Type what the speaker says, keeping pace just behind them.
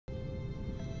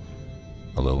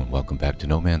Hello and welcome back to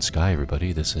NoMansSky,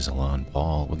 everybody. This is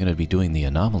ElanPaul. We're going to be doing the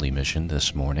Anomaly mission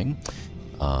this morning.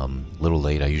 A little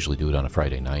late. I usually do it on a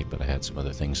Friday night, but I had some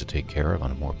other things to take care of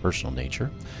on a more personal nature.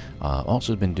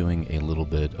 Also been doing a little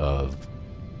bit of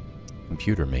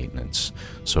computer maintenance.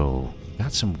 So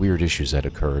got some weird issues that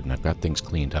occurred, and I've got things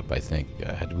cleaned up, I think.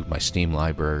 I had to move my Steam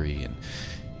library, and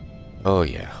oh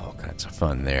yeah, all kinds of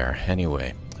fun there.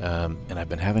 Anyway, and I've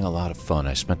been having a lot of fun.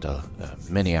 I spent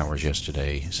many hours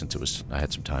yesterday, since I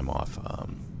had some time off,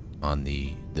 on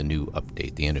the new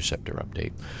update, the Interceptor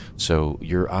update. So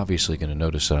you're obviously going to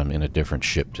notice that I'm in a different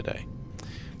ship today.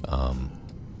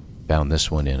 Found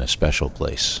this one in a special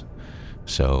place.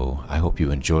 So I hope you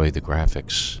enjoy the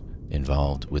graphics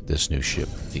involved with this new ship,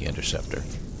 the Interceptor.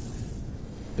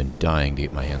 Been dying to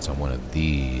get my hands on one of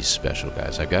these special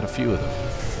guys. I've got a few of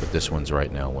them, but this one's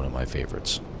right now one of my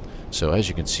favorites. So as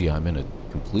you can see, I'm in a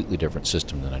completely different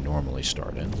system than I normally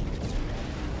start in.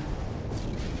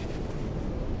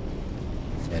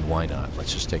 And why not?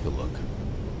 Let's just take a look,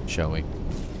 shall we?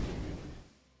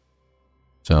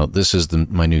 So this is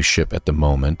my new ship at the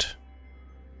moment,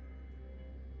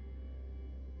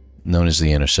 known as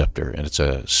the Interceptor, and it's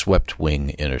a swept wing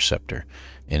interceptor,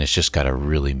 and it's just got a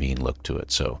really mean look to it.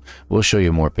 So we'll show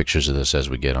you more pictures of this as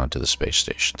we get onto the space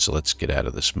station. So let's get out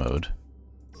of this mode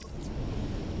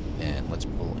and let's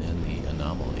pull in the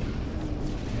Anomaly.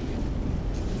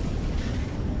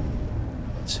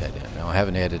 Let's head in. Now I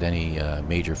haven't added any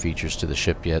major features to the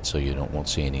ship yet, so you won't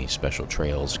see any special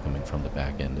trails coming from the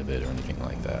back end of it or anything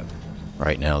like that.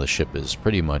 Right now the ship is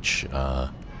pretty much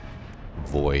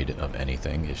void of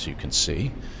anything, as you can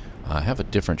see. I have a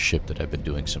different ship that I've been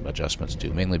doing some adjustments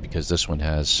to, mainly because this one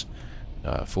has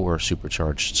 4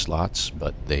 supercharged slots,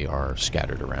 but they are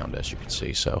scattered around, as you can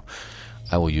see. So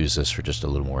I will use this for just a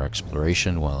little more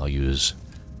exploration, while I'll use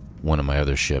one of my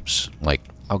other ships. Like,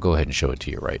 I'll go ahead and show it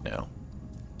to you right now,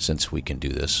 since we can do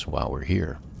this while we're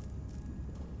here.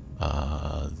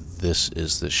 This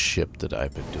is the ship that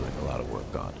I've been doing a lot of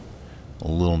work on. A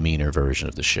little meaner version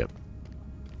of the ship.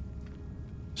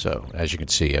 So, as you can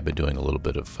see, I've been doing a little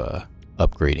bit of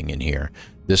upgrading in here.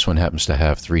 This one happens to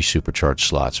have 3 supercharged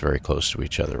slots very close to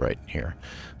each other right in here.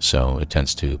 So it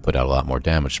tends to put out a lot more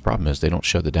damage. The problem is they don't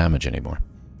show the damage anymore,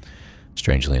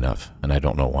 strangely enough, and I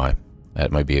don't know why.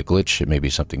 That might be a glitch, it may be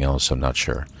something else, I'm not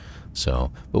sure.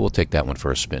 So, but we'll take that one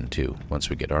for a spin too, once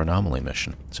we get our Anomaly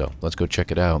mission. So, let's go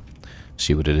check it out,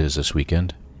 see what it is this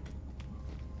weekend.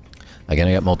 Again,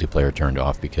 I got multiplayer turned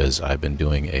off because I've been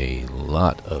doing a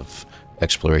lot of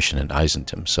exploration in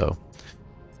Eisentim, so...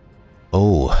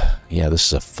 Oh, yeah, this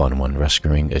is a fun one,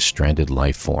 rescuing a stranded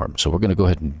life form. So we're going to go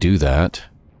ahead and do that.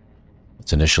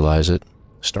 Let's initialize it,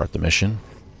 start the mission.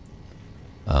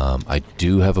 I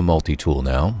do have a multi-tool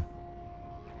now.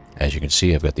 As you can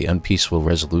see, I've got the Unpeaceful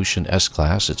Resolution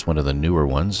S-Class. It's one of the newer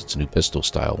ones. It's a new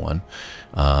pistol-style one.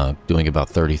 Doing about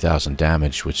 30,000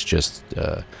 damage, which just...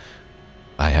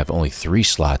 I have only 3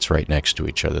 slots right next to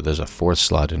each other. There's a 4th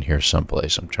slot in here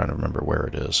someplace. I'm trying to remember where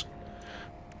it is.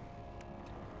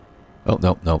 Oh,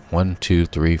 no. 1, 2,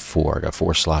 3, 4. I got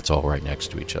 4 slots all right next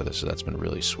to each other, so that's been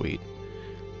really sweet.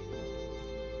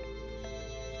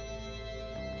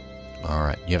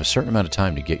 Alright, you have a certain amount of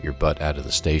time to get your butt out of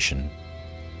the station.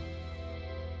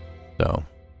 So,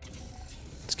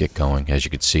 let's get going. As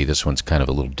you can see, this one's kind of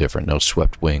a little different. No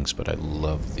swept wings, but I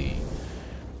love the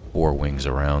 4 wings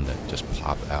around that just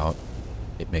pop out.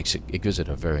 It gives it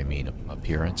a very mean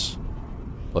appearance.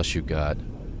 Plus you've got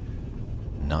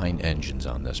 9 engines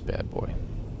on this bad boy.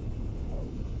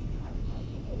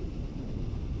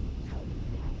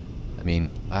 I mean,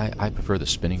 I prefer the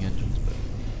spinning engines, but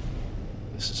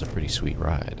this is a pretty sweet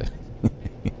ride.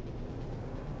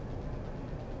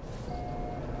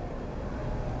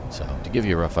 So, to give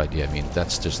you a rough idea, I mean,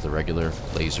 that's just the regular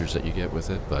lasers that you get with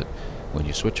it, but when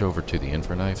you switch over to the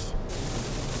Infraknife,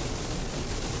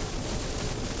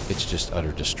 it's just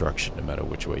utter destruction no matter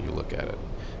which way you look at it.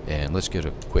 And let's get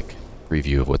a quick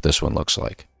preview of what this one looks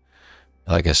like.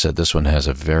 Like I said, this one has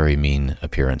a very mean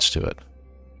appearance to it.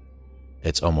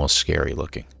 It's almost scary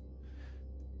looking.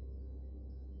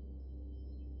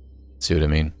 See what I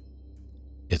mean?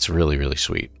 It's really, really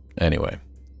sweet. Anyway,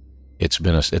 it's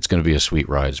going to be a sweet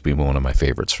ride. It's been one of my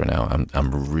favorites for now.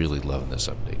 I'm really loving this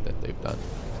update that they've done.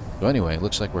 So anyway, it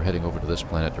looks like we're heading over to this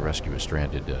planet to rescue a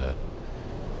stranded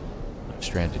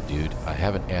dude. I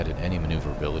haven't added any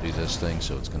maneuverability to this thing,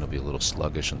 so it's going to be a little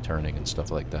sluggish and turning and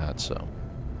stuff like that, so...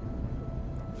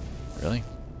 Really?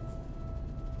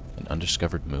 An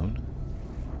undiscovered moon?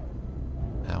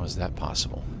 How is that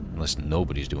possible? Unless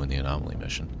nobody's doing the Anomaly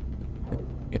mission.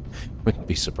 It wouldn't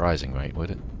be surprising, right, would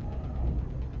it?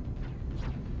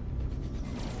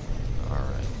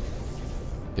 Alright.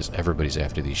 because everybody's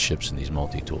after these ships and these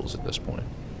multi-tools at this point.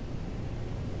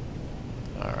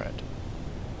 Alright.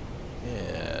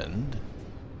 And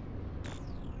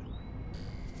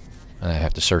I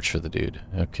have to search for the dude.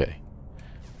 Okay.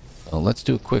 Well, let's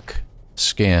do a quick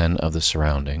scan of the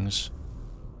surroundings.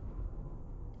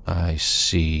 I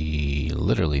see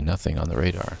literally nothing on the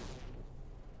radar.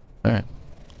 Alright.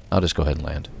 I'll just go ahead and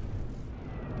land.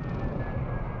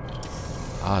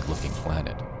 Odd-looking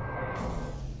planet.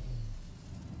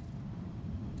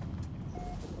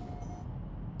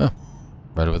 Oh,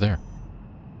 right over there.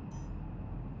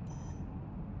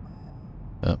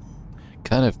 Oh,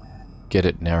 kind of get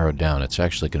it narrowed down. It's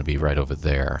actually going to be right over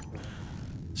there.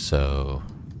 So,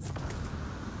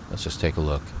 let's just take a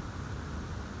look.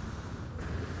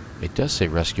 It does say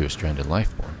rescue a stranded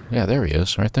lifeform. Yeah, there he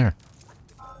is, right there.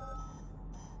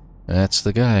 That's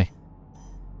the guy.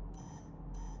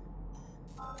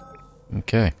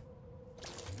 Okay.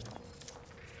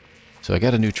 So I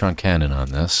got a neutron cannon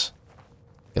on this.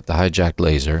 Got the hijacked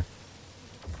laser.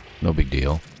 No big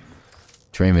deal.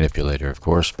 Terrain manipulator, of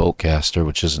course. Bolt caster,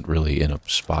 which isn't really in a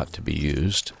spot to be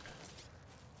used.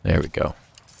 There we go.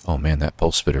 Oh man, that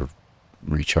pulse spitter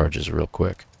recharges real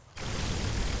quick.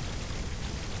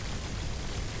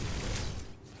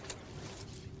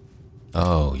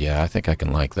 Oh, yeah, I think I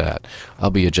can like that.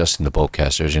 I'll be adjusting the bolt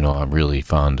casters. You know, I'm really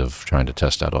fond of trying to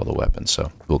test out all the weapons,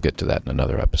 so we'll get to that in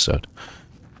another episode.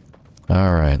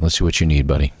 Alright, let's see what you need,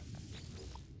 buddy.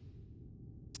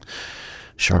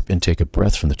 Sharp intake of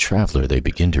breath from the traveler. They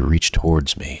begin to reach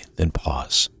towards me, then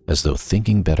pause, as though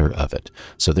thinking better of it.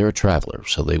 So they're a traveler,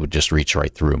 so they would just reach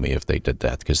right through me if they did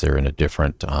that, because they're in a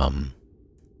different,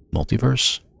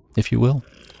 multiverse, if you will.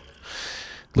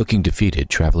 Looking defeated,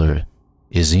 traveler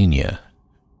Izenia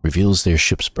reveals their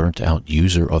ship's burnt-out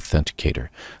user authenticator.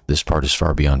 This part is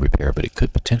far beyond repair, but it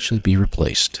could potentially be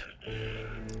replaced.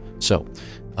 So,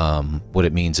 what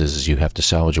it means is you have to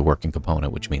salvage a working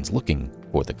component, which means looking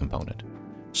for the component.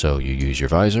 So you use your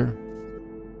visor,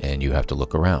 and you have to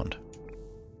look around.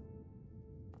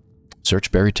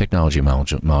 Search buried technology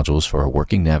modules for a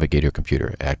working navigator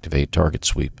computer. Activate target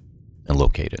sweep, and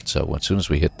locate it. So as soon as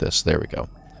we hit this, there we go.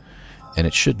 And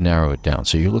it should narrow it down.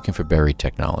 So you're looking for buried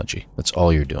technology. That's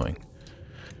all you're doing.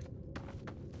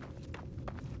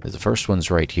 The first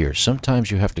one's right here. Sometimes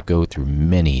you have to go through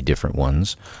many different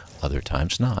ones. Other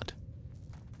times not.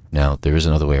 Now, there is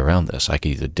another way around this. I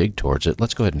can either dig towards it.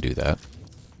 Let's go ahead and do that.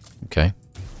 Okay.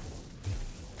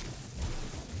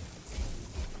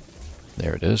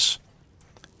 There it is.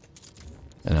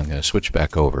 And I'm going to switch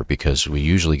back over because we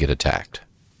usually get attacked.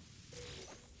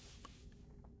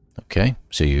 Okay,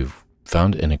 so you've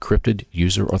found an encrypted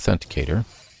user authenticator.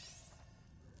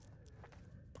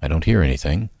 I don't hear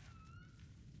anything.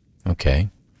 Okay.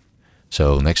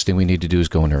 So next thing we need to do is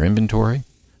go in our inventory,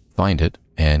 find it,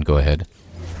 and go ahead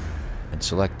and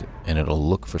select it. And it'll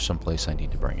look for some place I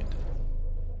need to bring it.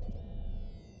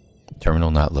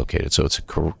 Terminal not located. So it's a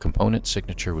component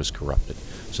signature was corrupted.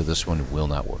 So this one will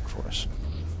not work for us.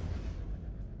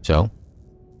 So,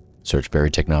 search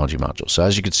buried technology module. So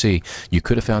as you can see, you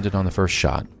could have found it on the first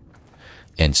shot.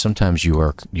 And sometimes you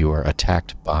are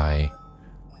attacked by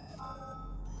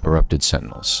corrupted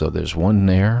sentinels. So there's one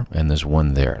there and there's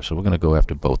one there. So we're going to go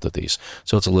after both of these.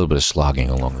 So it's a little bit of slogging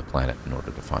along the planet in order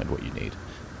to find what you need.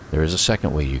 There is a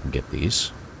second way you can get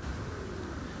these.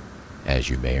 As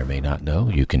you may or may not know,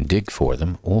 you can dig for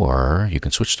them, or you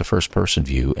can switch to first-person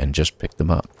view and just pick them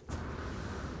up.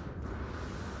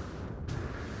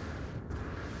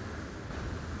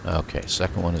 Okay,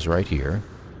 second one is right here.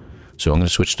 So I'm going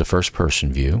to switch to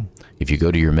first-person view. If you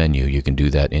go to your menu, you can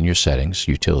do that in your settings,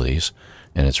 utilities,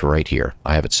 and it's right here.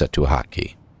 I have it set to a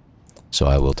hotkey. So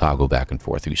I will toggle back and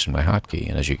forth using my hotkey.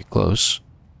 And as you get close,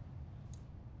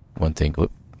 one thing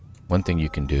you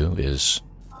can do is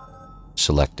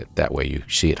select it. That way you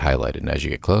see it highlighted. And as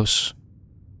you get close,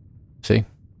 see?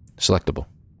 Selectable.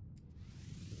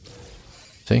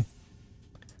 See?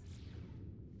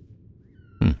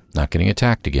 Not getting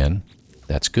attacked again.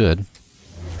 That's good.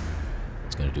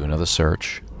 It's going to do another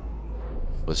search.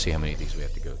 Let's see how many of these we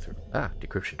have to go through. Ah,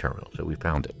 decryption terminal. So we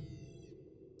found it.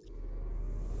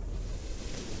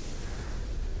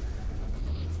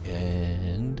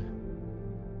 And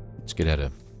let's get at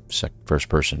a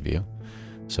first-person view.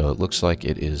 So it looks like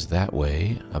it is that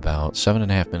way, about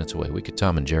 7.5 minutes away. We could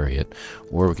Tom and Jerry it,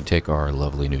 or we could take our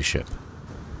lovely new ship.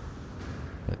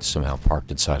 It's somehow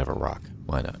parked inside of a rock.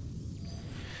 Why not?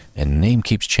 And the name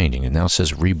keeps changing. It now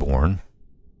says Reborn.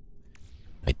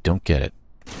 I don't get it.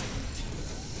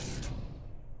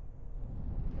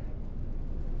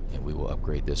 And we will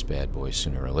upgrade this bad boy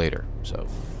sooner or later. So,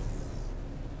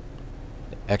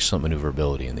 Excellent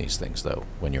maneuverability in these things, though,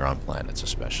 when you're on planets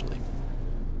especially.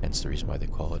 Hence the reason why they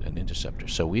call it an interceptor.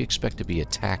 So we expect to be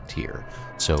attacked here.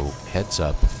 So heads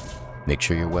up, make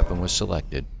sure your weapon was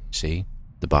selected. See?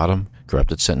 The bottom,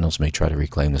 corrupted sentinels may try to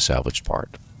reclaim the salvaged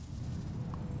part.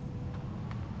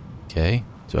 Okay,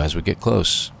 so as we get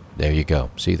close, there you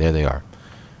go. See, there they are.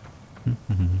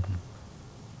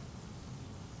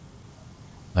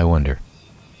 I wonder.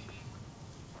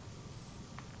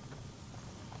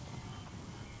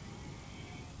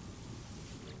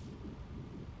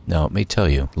 Now, it may tell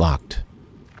you, locked.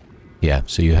 Yeah,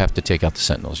 so you have to take out the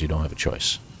sentinels. You don't have a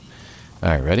choice.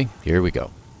 Alright, ready? Here we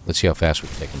go. Let's see how fast we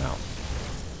can take them out.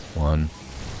 1,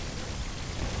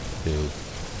 2,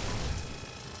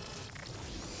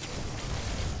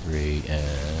 3,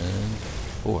 and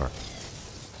 4.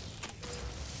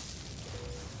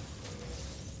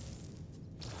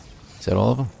 Is that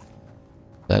all of them?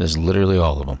 That is literally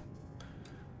all of them.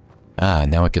 Ah,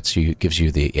 now it gives you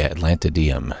the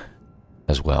Atlantidium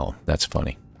as well. That's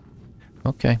funny.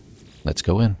 Okay, let's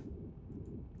go in.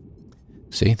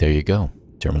 See, there you go.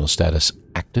 Terminal status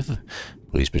active.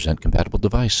 Please present compatible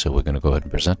device. So we're going to go ahead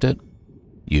and present it.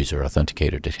 User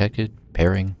authenticator detected.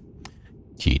 Pairing.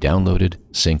 Key downloaded.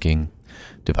 Syncing.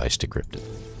 Device decrypted.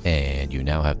 And you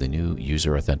now have the new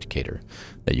user authenticator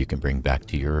that you can bring back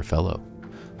to your fellow.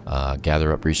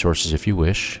 Gather up resources if you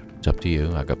wish. It's up to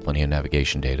you. I've got plenty of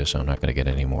navigation data, so I'm not going to get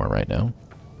any more right now.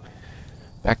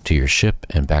 Back to your ship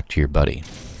and back to your buddy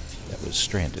that was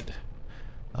stranded.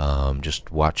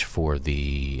 Just watch for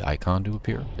the icon to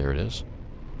appear. There it is.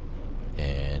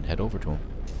 And head over to him.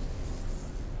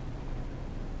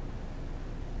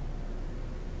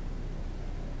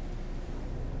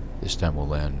 This time we'll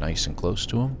land nice and close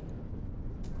to him.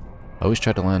 I always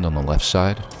try to land on the left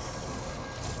side,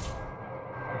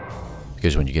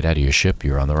 because when you get out of your ship,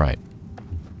 you're on the right.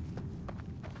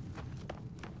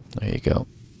 There you go.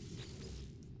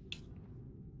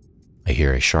 I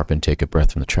hear a sharp intake of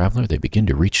breath from the traveler. They begin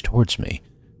to reach towards me,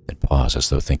 then pause as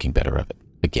though thinking better of it.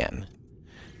 Again.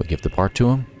 We give the part to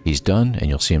him, he's done, and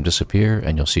you'll see him disappear,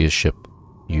 and you'll see his ship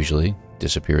usually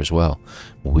disappear as well.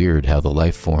 Weird how the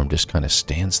life form just kind of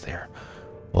stands there.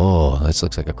 Oh, this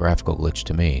looks like a graphical glitch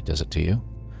to me. Does it to you?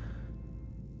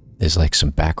 There's like some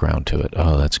background to it.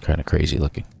 Oh, that's kind of crazy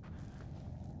looking.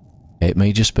 It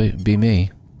may just be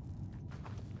me.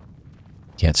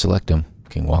 Can't select him.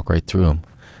 Can walk right through him.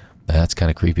 That's kind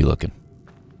of creepy looking.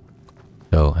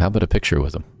 So, how about a picture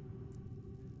with him?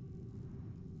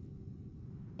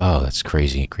 Oh, that's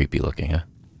crazy creepy looking, huh?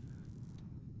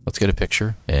 Let's get a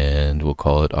picture, and we'll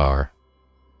call it our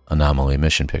Anomaly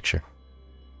mission picture.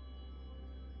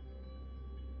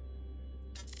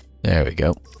 There we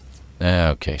go.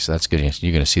 Okay, so that's good.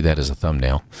 You're going to see that as a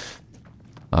thumbnail.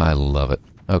 I love it.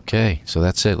 Okay, so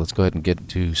that's it. Let's go ahead and get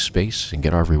into space and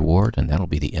get our reward, and that'll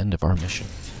be the end of our mission.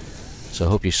 So I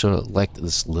hope you sort of liked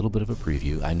this little bit of a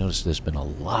preview. I noticed there's been a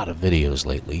lot of videos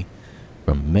lately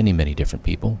from many, many different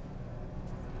people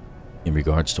in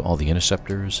regards to all the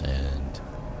interceptors and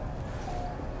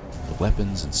the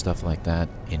weapons and stuff like that.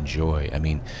 Enjoy. I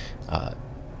mean,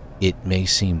 it may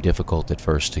seem difficult at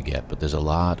first to get, but there's a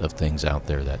lot of things out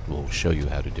there that will show you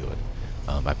how to do it.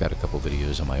 I've got a couple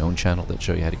videos on my own channel that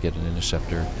show you how to get an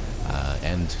interceptor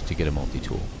and to get a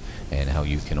multi-tool, and how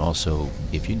you can also,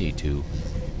 if you need to,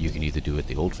 you can either do it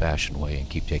the old-fashioned way and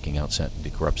keep taking out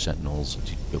the corrupt sentinels,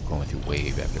 going through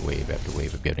wave after wave after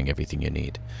wave of getting everything you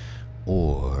need,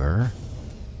 or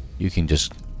you can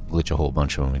just glitch a whole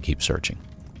bunch of them and keep searching.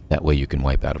 That way you can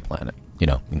wipe out a planet, you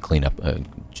know, and clean up,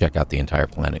 check out the entire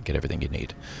planet, get everything you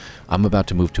need. I'm about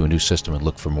to move to a new system and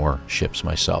look for more ships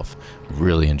myself.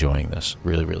 Really enjoying this.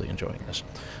 Really, really enjoying this.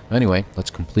 Anyway, let's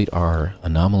complete our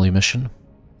Anomaly mission.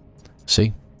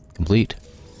 See? Complete.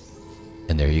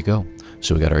 And there you go.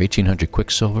 So we got our 1800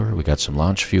 Quicksilver. We got some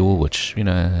launch fuel, which, you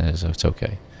know, it's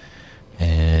okay.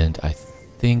 And I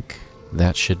think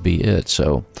that should be it.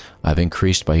 So I've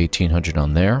increased by 1800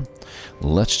 on there.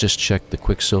 Let's just check the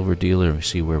Quicksilver dealer and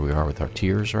see where we are with our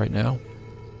tiers right now.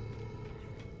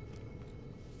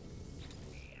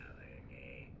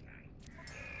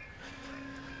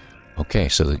 Okay,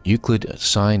 so the Euclid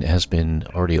sign has been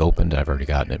already opened. I've already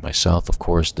gotten it myself. Of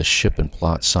course, the ship and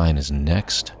plot sign is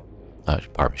next.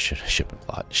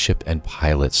 Ship and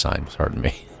pilot sign, pardon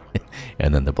me.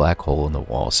 And then the black hole in the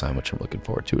wall sign, which I'm looking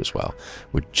forward to as well.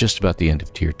 We're just about the end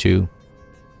of Tier 2.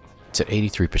 It's at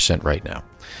 83% right now.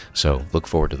 So look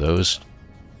forward to those.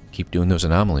 Keep doing those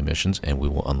Anomaly missions, and we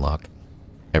will unlock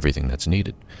everything that's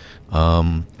needed.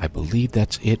 I believe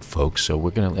that's it, folks. So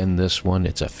we're going to end this one.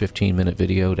 It's a 15-minute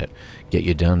video to get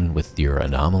you done with your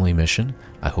Anomaly mission.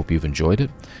 I hope you've enjoyed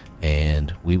it,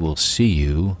 and we will see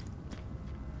you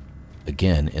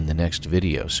again in the next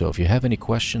video. So if you have any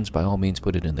questions, by all means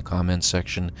put it in the comments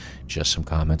section. Just some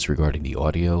comments regarding the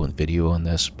audio and video on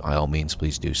this, by all means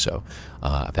please do so.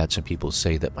 I've had some people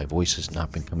say that my voice has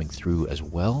not been coming through as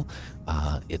well.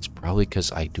 It's probably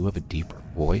because I do have a deeper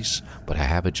voice, but I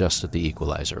have adjusted the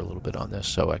equalizer a little bit on this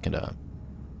so I can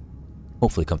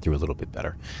hopefully come through a little bit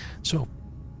better. So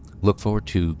look forward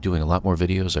to doing a lot more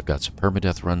videos. I've got some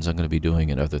permadeath runs I'm going to be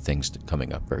doing and other things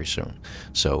coming up very soon.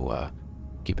 So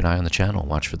keep an eye on the channel,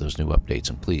 watch for those new updates,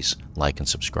 and please like and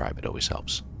subscribe. It always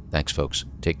helps. Thanks, folks.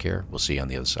 Take care. We'll see you on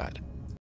the other side.